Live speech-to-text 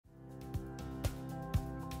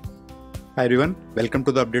Hi everyone, welcome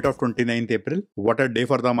to the update of 29th April. What a day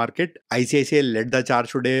for the market. ICICI led the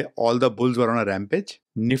charge today. All the bulls were on a rampage.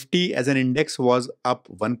 Nifty as an index was up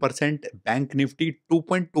 1%, Bank Nifty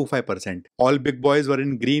 2.25%. All big boys were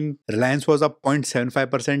in green. Reliance was up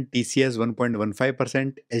 0.75%, TCS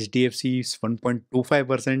 1.15%, HDFC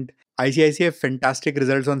 1.25%. ICICI fantastic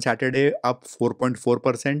results on Saturday, up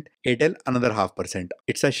 4.4%, Airtel another 0.5%.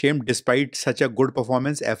 It's a shame despite such a good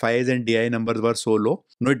performance, FIIs and DI numbers were so low.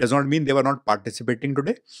 No, it does not mean they were not participating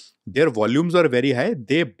today. Their volumes were very high.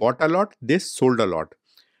 They bought a lot, they sold a lot.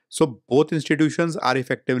 So both institutions are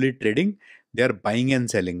effectively trading. They are buying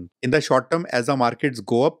and selling. In the short term, as the markets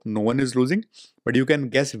go up, no one is losing. But you can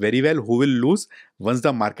guess very well who will lose once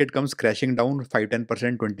the market comes crashing down 5,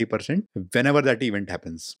 10%, 20%, whenever that event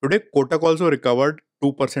happens. Today, Kotak also recovered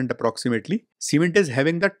 2% approximately. Cement is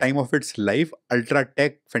having the time of its life.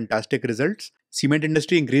 Ultratech, fantastic results. Cement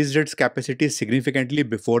industry increased its capacity significantly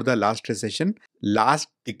before the last recession. Last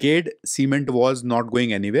decade, cement was not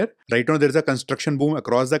going anywhere. Right now, there is a construction boom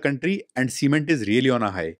across the country and cement is really on a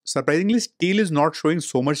high. Surprisingly, steel is not showing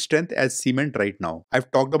so much strength as cement right now. I've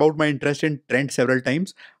talked about my interest in Trent several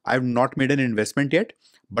times. I've not made an investment yet,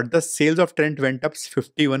 but the sales of Trent went up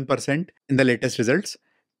 51% in the latest results.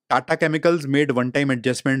 Tata Chemicals made one-time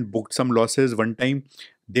adjustment, booked some losses one time.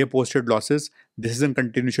 They posted losses. This is in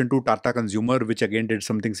continuation to Tata Consumer, which again did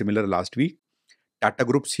something similar last week. Tata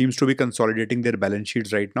Group seems to be consolidating their balance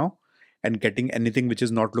sheets right now and getting anything which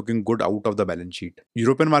is not looking good out of the balance sheet.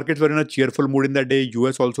 European markets were in a cheerful mood in the day.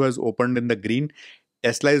 US also has opened in the green.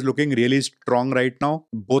 Tesla is looking really strong right now.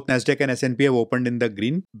 Both Nasdaq and S&P have opened in the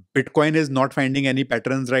green. Bitcoin is not finding any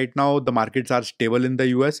patterns right now. The markets are stable in the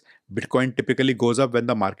US. Bitcoin typically goes up when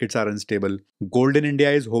the markets are unstable. Gold in India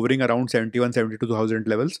is hovering around 71,000-72,000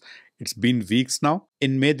 levels. It's been weeks now.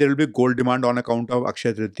 In May, there will be gold demand on account of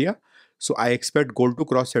Akshaya Tritiya. So I expect gold to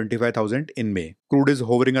cross 75,000 in May. Crude is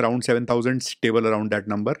hovering around 7,000, stable around that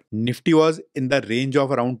number. Nifty was in the range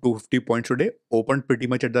of around 250 points today, opened pretty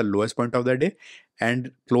much at the lowest point of the day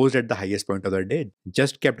and closed at the highest point of the day.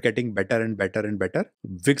 Just kept getting better and better and better.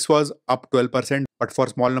 VIX was up 12%, but for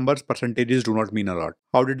small numbers, percentages do not mean a lot.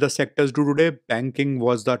 How did the sectors do today? Banking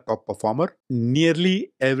was the top performer.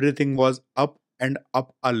 Nearly everything was up and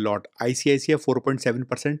up a lot. ICICI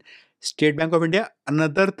 4.7%. State Bank of India,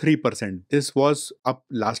 another 3%. This was up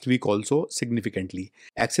last week also significantly.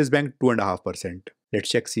 Axis Bank, 2.5%. Let's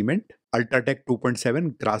check cement. Ultratech,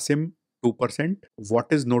 2.7%. Grasim, 2%. What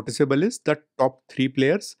is noticeable is the top 3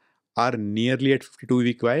 players are nearly at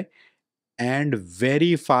 52-week high and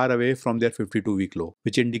very far away from their 52-week low,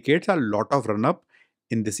 which indicates a lot of run-up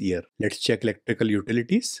in this year. Let's check electrical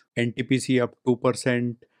utilities. NTPC up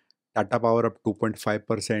 2%. Tata Power up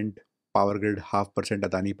 2.5%. Power Grid 0.5%,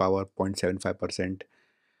 Adani Power 0.75%.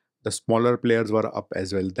 The smaller players were up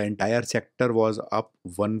as well. The entire sector was up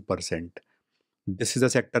 1%. This is a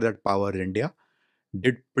sector that powers India.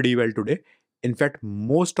 Did pretty well today. In fact,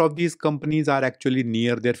 most of these companies are actually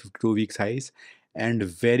near their 52 weeks highs and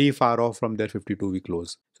very far off from their 52-week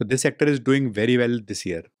lows. So this sector is doing very well this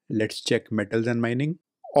year. Let's check metals and mining.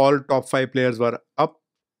 All top 5 players were up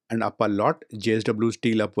and up a lot. JSW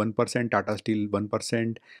Steel up 1%, Tata Steel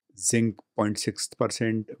 1%, Zinc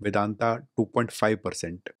 0.6%, Vedanta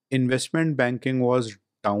 2.5%. Investment banking was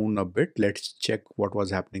down a bit. Let's check what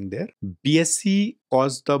was happening there. BSE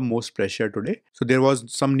caused the most pressure today. So there was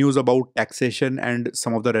some news about taxation and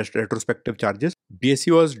some of the retrospective charges.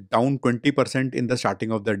 BSE was down 20% in the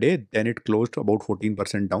starting of the day. Then it closed about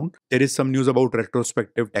 14% down. There is some news about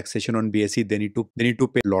retrospective taxation on BSE. They need to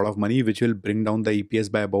pay a lot of money, which will bring down the EPS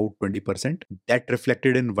by about 20%. That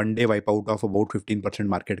reflected in one day wipeout of about 15%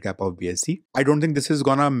 market cap of BSE. I don't think this is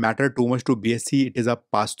gonna matter too much to BSE. It is a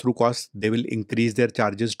pass-through cost. They will increase their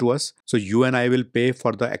charges to us. So you and I will pay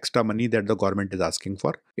for the extra money that the government is asking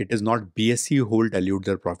for. It is not BSE who will dilute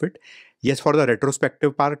their profit. Yes, for the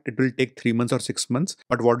retrospective part, it will take 3 months or 6 months.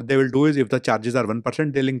 But what they will do is if the charges are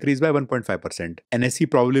 1%, they'll increase by 1.5%. NSE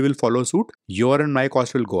probably will follow suit. Your and my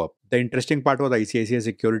cost will go up. The interesting part was ICICI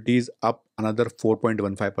Securities up another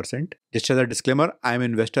 4.15%. Just as a disclaimer, I am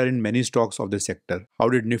an investor in many stocks of this sector. How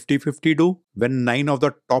did Nifty 50 do? When 9 of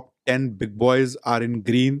the top 10 big boys are in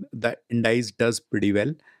green, the Indices does pretty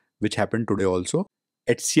well, which happened today also.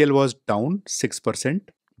 HCL was down 6%.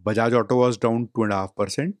 Bajaj Auto was down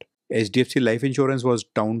 2.5%. HDFC Life Insurance was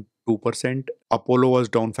down 2%. Apollo was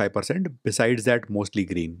down 5%. Besides that, mostly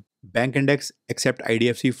green. Bank index except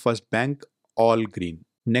IDFC First Bank, all green.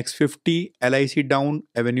 Next 50, LIC down,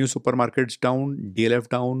 Avenue Supermarkets down, DLF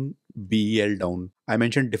down, BEL down. I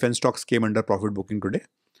mentioned defense stocks came under profit booking today.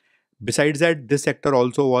 Besides that, this sector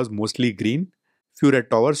also was mostly green. Few red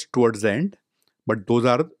towers towards the end. but those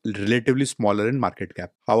are relatively smaller in market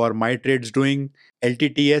cap. How are my trades doing?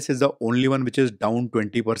 LTTS is the only one which is down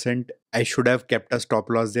 20%. I should have kept a stop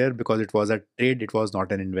loss there because it was a trade, it was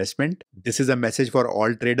not an investment. This is a message for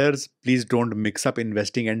all traders. Please don't mix up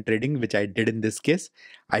investing and trading, which I did in this case.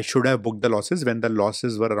 I should have booked the losses when the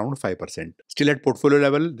losses were around 5%. Still at portfolio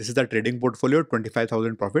level, this is the trading portfolio,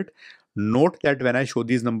 25,000 profit. Note that when I show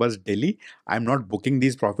these numbers daily, I'm not booking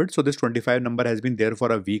these profits. So this 25 number has been there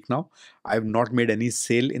for a week now. I've not made any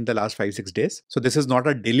sale in the last 5-6 days. So this is not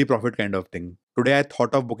a daily profit kind of thing. Today I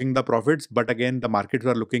thought of booking the profits, but again the markets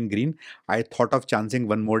were looking green. I thought of chancing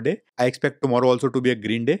one more day. I expect tomorrow also to be a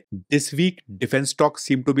green day. This week defense stocks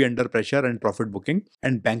seem to be under pressure and profit booking,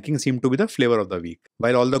 and banking seem to be the flavor of the week.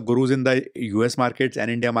 While all the gurus in the US markets and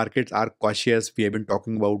India markets are cautious, we have been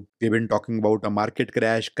talking about a market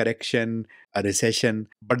crash, correction, a recession,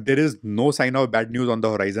 but there is no sign of bad news on the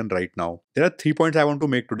horizon right now. There are 3 points I want to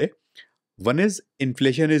make today. One is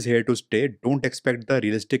inflation is here to stay. Don't expect the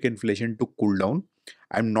realistic inflation to cool down.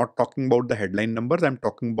 I'm not talking about the headline numbers. I'm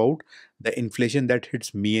talking about the inflation that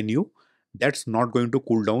hits me and you. That's not going to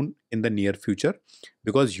cool down in the near future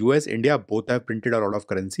because US, India both have printed a lot of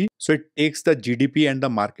currency. So it takes the GDP and the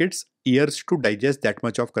markets years to digest that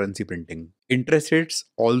much of currency printing. Interest rates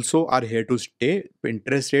also are here to stay.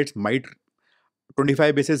 Interest rates might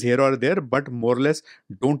 25 basis here or there, but more or less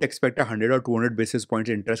don't expect 100 or 200 basis points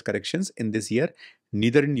interest corrections in this year.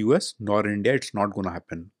 Neither in US nor in India, it's not going to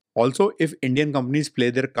happen. Also, if Indian companies play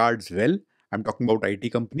their cards well, I'm talking about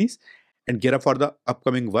IT companies, and gear up for the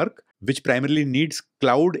upcoming work, which primarily needs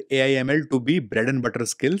cloud AIML to be bread and butter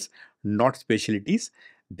skills, not specialties,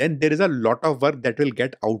 then there is a lot of work that will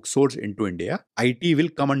get outsourced into India. IT will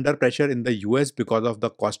come under pressure in the US because of the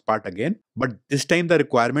cost part again, but this time the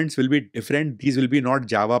requirements will be different. These will be not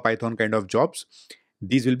Java, Python kind of jobs.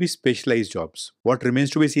 These will be specialized jobs. What remains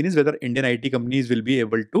to be seen is whether Indian IT companies will be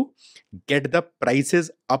able to get the prices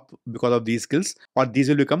up because of these skills, or these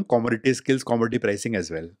will become commodity skills, commodity pricing as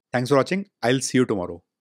well. Thanks for watching. I'll see you tomorrow.